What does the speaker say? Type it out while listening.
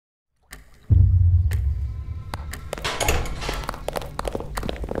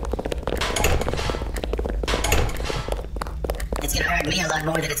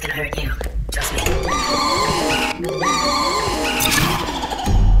lot more than it's gonna hurt you. Trust me.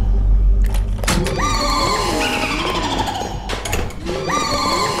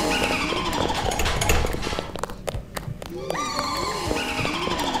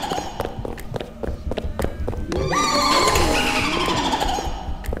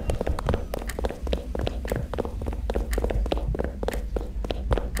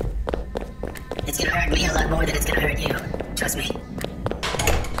 It's gonna hurt me a lot more than it's gonna hurt you. Trust me.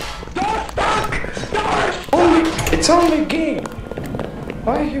 It's only a game.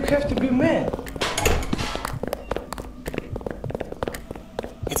 Why you have to be mad?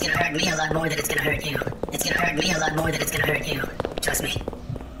 It's gonna hurt me a lot more than it's gonna hurt you. It's gonna hurt me a lot more than it's gonna hurt you. Trust me.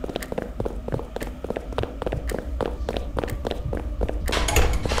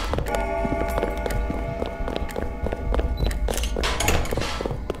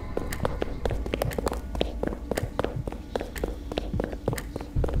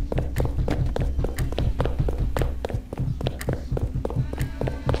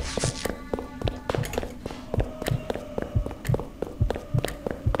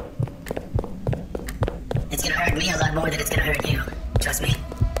 It's gonna hurt me a lot more than it's gonna hurt you. Trust me.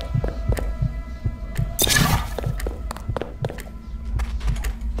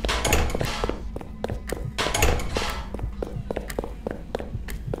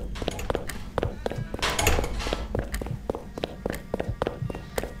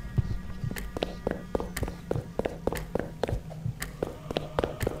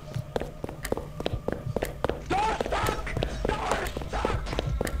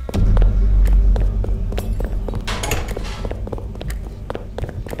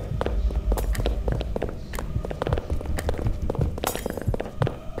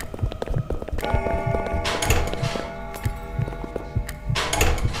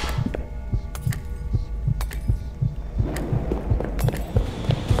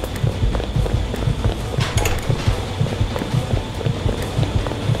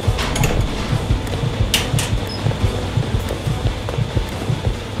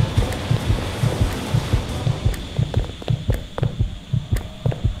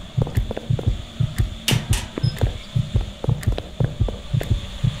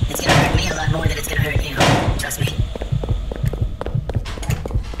 It's gonna hurt me a lot more than it's gonna hurt you. Trust me.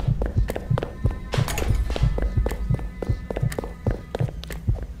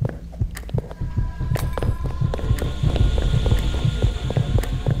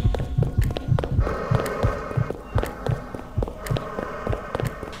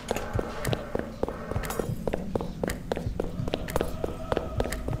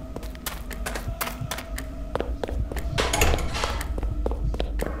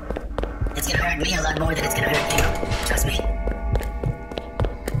 It's gonna hurt me a lot more than it's gonna hurt you. Trust me.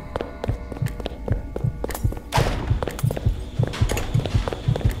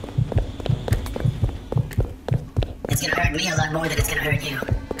 It's gonna hurt me a lot more than it's gonna hurt you.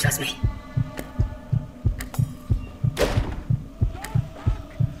 Trust me.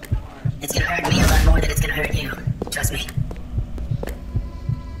 It's gonna hurt me a lot more than it's gonna hurt you. Trust me.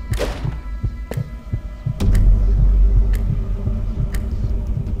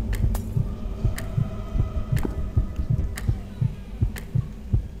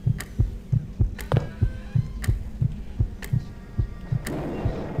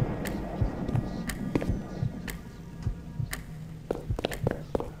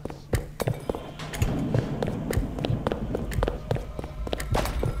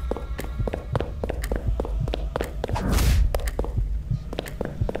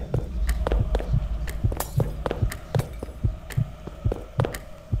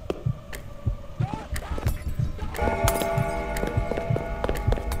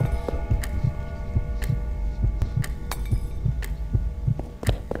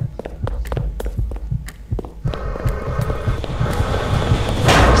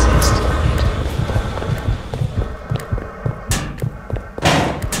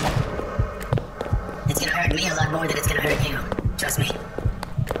 It's gonna hurt me a lot more than it's gonna hurt you. Trust me.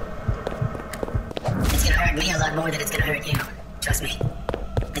 It's gonna hurt me a lot more than it's gonna hurt you. Trust me.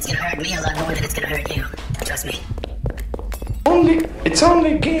 It's gonna hurt me a lot more than it's gonna hurt you. Trust me. It's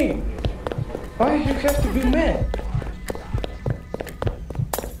only a game. Why you have to be mad?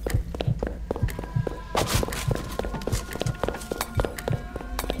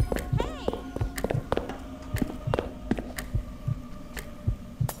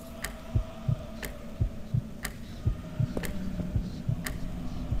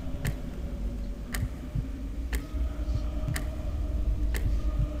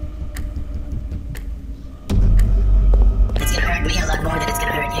 It's gonna hurt me a lot more than it's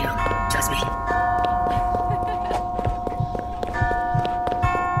gonna hurt you. Trust me.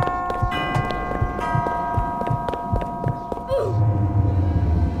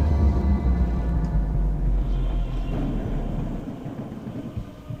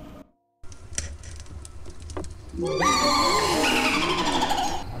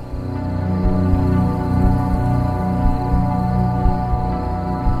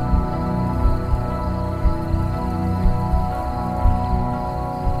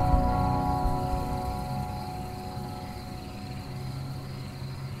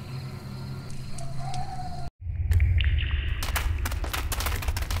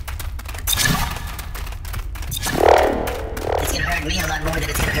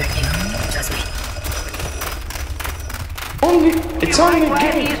 It's only a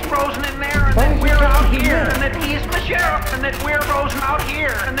game. He's frozen in there, and that we're out here, and that he's the sheriff, and that we're frozen out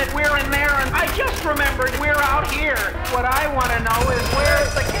here, and that we're in there, and I just remembered we're out here. What I want to know is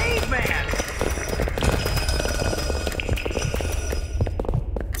where's the caveman?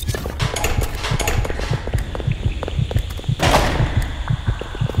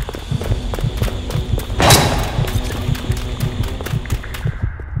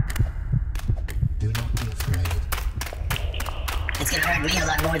 It's gonna hurt me a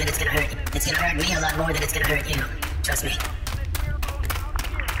lot more than it's gonna hurt you. It's gonna hurt me a lot more than it's gonna hurt you. Trust me.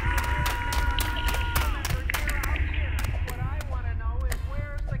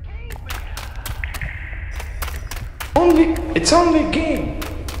 It's only a game.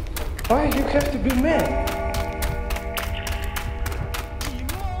 Why you have to be mad?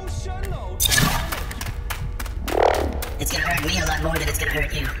 It's gonna hurt me a lot more than it's gonna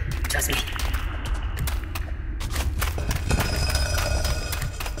hurt you. Trust me.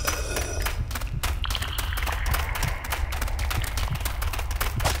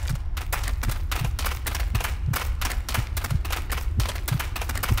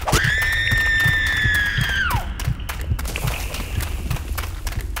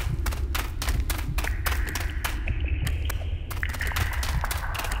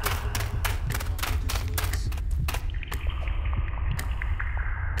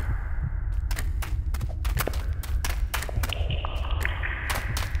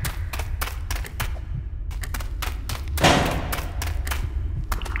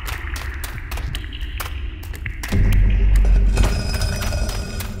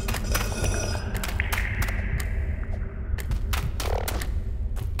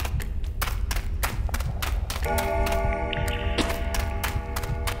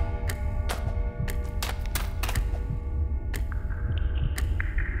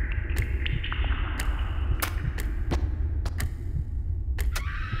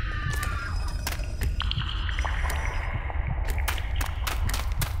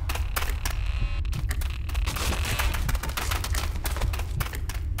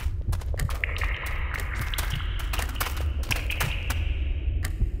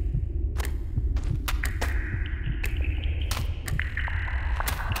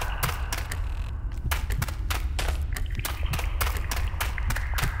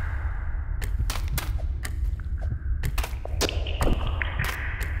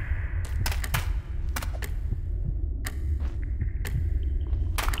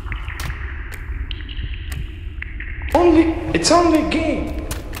 It's only a game.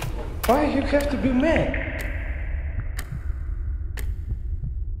 Why you have to be mad?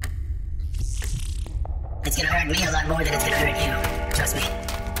 It's gonna hurt me a lot more than it's gonna hurt you. Trust me.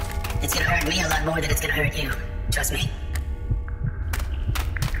 It's gonna hurt me a lot more than it's gonna hurt you. Trust me.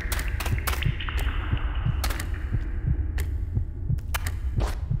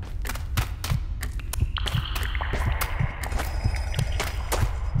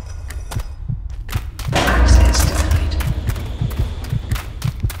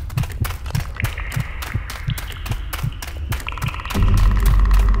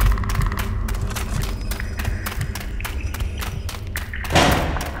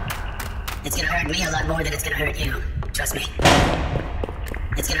 It's gonna hurt me a lot more than it's gonna hurt you. Trust me.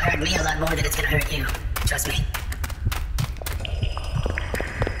 It's gonna hurt me a lot more than it's gonna hurt you. Trust me.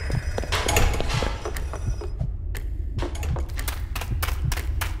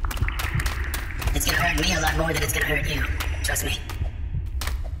 It's gonna hurt me a lot more than it's gonna hurt you. Trust me.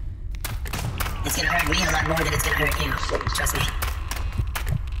 It's gonna hurt me a lot more than it's gonna hurt you. Trust me.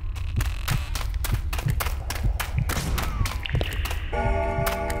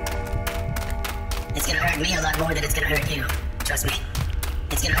 It's gonna hurt me a lot more than it's gonna hurt you. Trust me.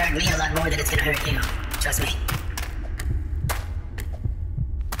 It's gonna hurt me a lot more than it's gonna hurt you. Trust me.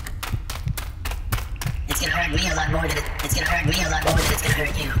 It's gonna hurt me a lot more than it's gonna hurt me a lot more than it's gonna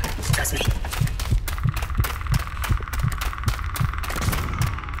hurt you. Trust me.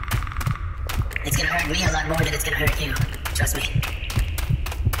 It's gonna hurt me a lot more than it's gonna hurt you. Trust me.